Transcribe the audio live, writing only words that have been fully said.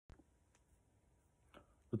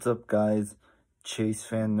What's up, guys? Chase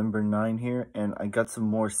fan number 9 here, and I got some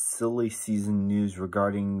more silly season news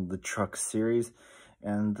regarding the truck series,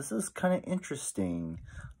 and this is kind of interesting.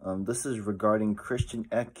 This is regarding Christian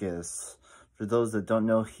Eckes. For those that don't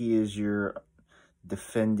know, he is your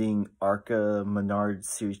defending ARCA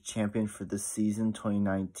Series Champion for this season,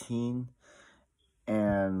 2019.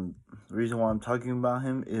 And the reason why I'm talking about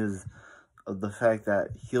him is of the fact that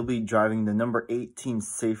he'll be driving the number 18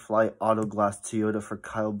 Safelite Auto Glass Toyota for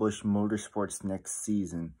Kyle Busch Motorsports next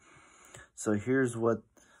season. So here's what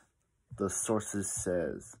the sources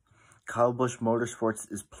says. Kyle Busch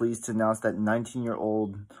Motorsports is pleased to announce that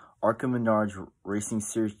 19-year-old ARCA Menards Racing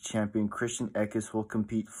Series champion Christian Eckes will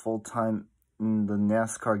compete full-time in the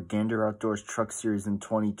NASCAR Gander Outdoors Truck Series in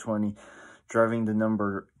 2020, driving the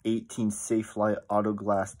number 18 Safelite Auto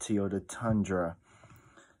Glass Toyota Tundra.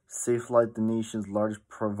 Safelite, the nation's largest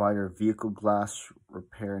provider of vehicle glass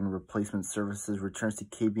repair and replacement services, returns to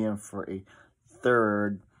KBM for a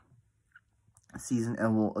third season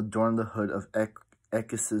and will adorn the hood of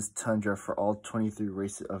Eckes' Tundra for all 23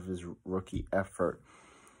 races of his rookie effort.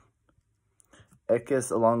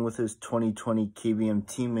 Eckes, along with his 2020 KBM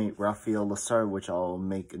teammate Rafael Lessard, which I'll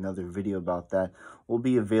make another video about that, will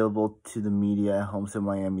be available to the media at Homestead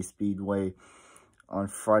Miami Speedway on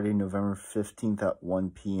Friday, November 15th at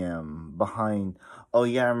 1 p.m. behind, oh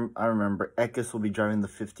yeah, I remember, Eckes will be driving the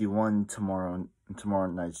 51 tomorrow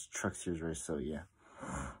night's Truck Series race, so yeah.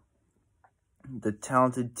 The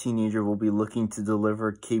talented teenager will be looking to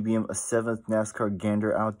deliver KBM a 7th NASCAR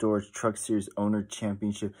Gander Outdoors Truck Series Owner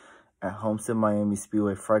Championship at Homestead Miami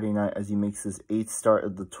Speedway Friday night as he makes his 8th start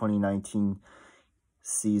of the 2019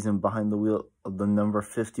 season behind the wheel of the number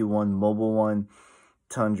 51 Mobil 1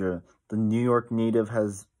 Tundra. The New York native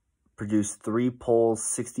has produced 3 poles,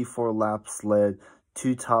 64 laps led,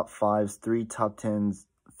 2 top 5s, 3 top 10s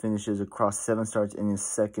finishes across 7 starts in his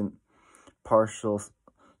second partial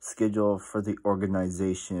schedule for the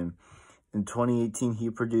organization. In 2018, he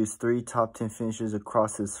produced 3 top 10 finishes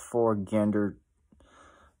across his 4 Gander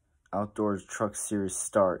Outdoors Truck Series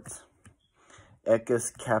starts.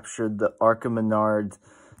 Eckes captured the ARCA Menards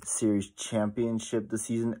Series Championship this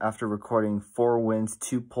season after recording 4 wins,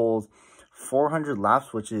 2 poles, 400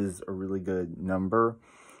 laps, which is a really good number,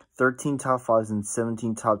 13 top 5s and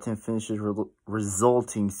 17 top 10 finishes,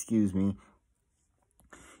 resulting,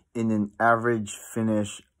 in an average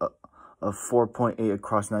finish of 4.8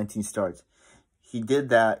 across 19 starts. He did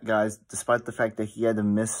that, guys, despite the fact that he had to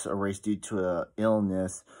miss a race due to an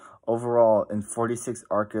illness. Overall, in 46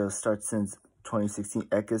 ARCA starts since 2016,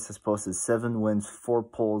 Eckes has posted 7 wins, 4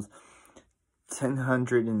 poles,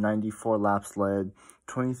 1,094 laps led,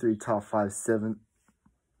 23 top 5,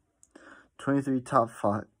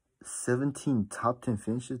 17 top 10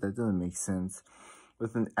 finishes. That doesn't make sense.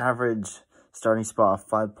 With an average starting spot of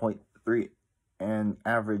 5.3 and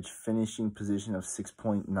average finishing position of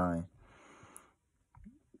 6.9.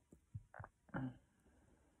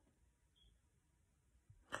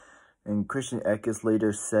 And Christian Eckes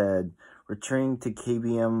later said, returning to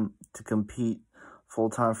KBM to compete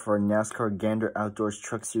full-time for a NASCAR Gander Outdoors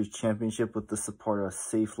Truck Series Championship with the support of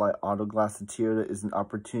Safelite Auto Glass and Toyota is an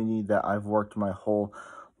opportunity that I've worked my whole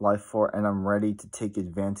life for, and I'm ready to take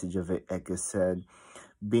advantage of it, Eckes said.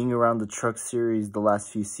 Being around the Truck Series the last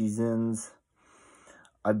few seasons,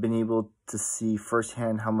 I've been able to see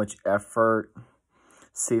firsthand how much effort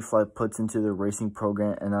Safelite puts into the racing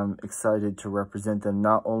program, and I'm excited to represent them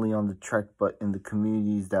not only on the track but in the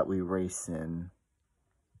communities that we race in.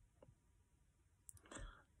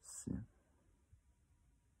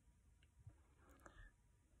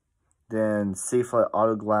 Then Safelite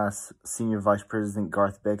Auto Glass Senior Vice President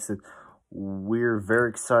Garth Beck said, "We're very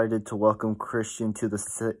excited to welcome Christian to the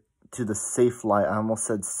Safelite," I almost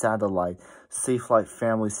said satellite, Safelite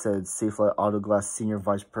family, said Safelite Auto Glass Senior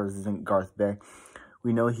Vice President Garth Beck.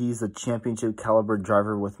 "We know he's a championship caliber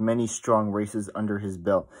driver with many strong races under his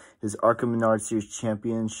belt. His ARCA Menards Series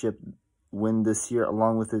Championship win this year,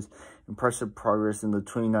 along with his impressive progress in the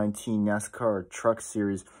 2019 NASCAR Truck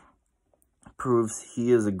Series, proves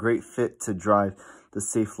he is a great fit to drive the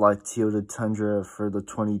Safelite Toyota Tundra for the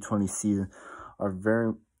 2020 season.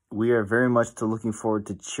 We are very much looking forward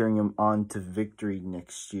to cheering him on to victory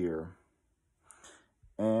next year."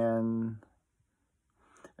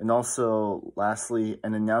 And also, lastly,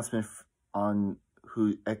 an announcement on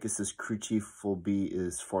who Eckes' crew chief will be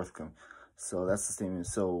is forthcoming. So that's the statement.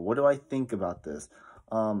 So what do I think about this?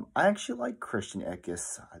 I actually like Christian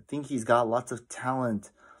Eckes. I think he's got lots of talent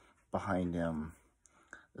behind him.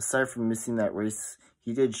 Aside from missing that race,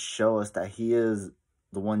 he did show us that he is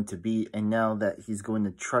the one to beat. And now that he's going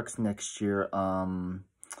to trucks next year,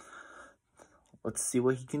 let's see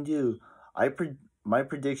what he can do. My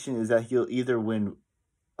prediction is that he'll either win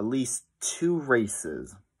at least 2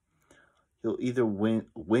 races. He'll either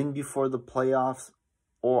win before the playoffs,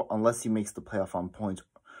 or unless he makes the playoff on points,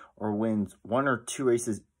 or wins 1 or 2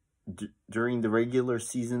 races during the regular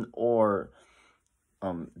season or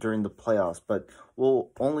during the playoffs. But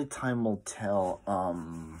only time will tell.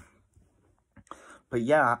 But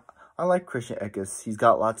yeah, I like Christian Eckes. He's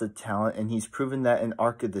got lots of talent, and he's proven that in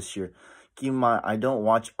ARCA this year. Keep in mind, I don't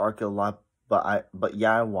watch ARCA a lot, but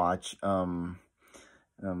yeah, I watch. So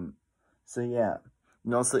yeah.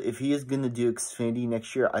 And also, if he is going to do Xfinity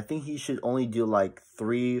next year, I think he should only do like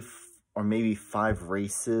 3 or maybe 5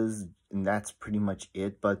 races, and that's pretty much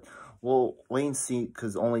it. But we'll wait and see,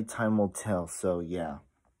 because only time will tell. So yeah.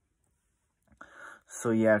 So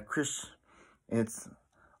yeah, Chris, I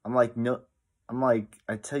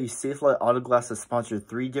tell you, Safelite Autoglass has sponsored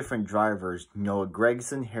 3 different drivers: Noah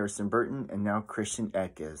Gragson, Harrison Burton, and now Christian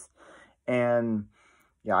Eckes. And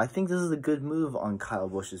yeah, I think this is a good move on Kyle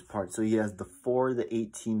Busch's part. So he has the 4, the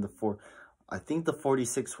 18, the 4. I think the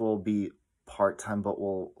 46 will be part-time, but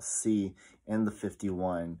we'll see, and the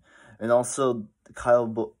 51. And also, Kyle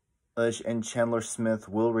Busch and Chandler Smith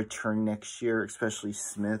will return next year, especially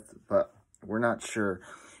Smith, but we're not sure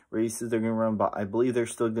races they're going to run, but I believe they're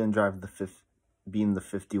still going to drive being the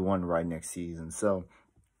 51 ride next season. So,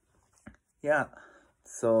 yeah.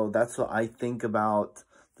 So, that's what I think about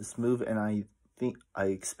this move, and I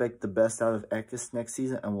expect the best out of Eckes next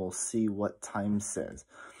season, and we'll see what time says.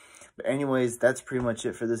 But anyways, that's pretty much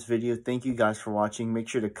it for this video. Thank you guys for watching. Make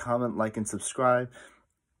sure to comment, like, and subscribe.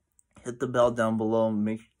 Hit the bell down below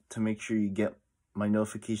to make sure you get my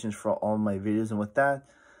notifications for all my videos. And with that,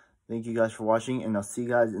 thank you guys for watching, and I'll see you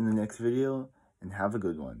guys in the next video, and have a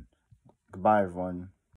good one. Goodbye, everyone.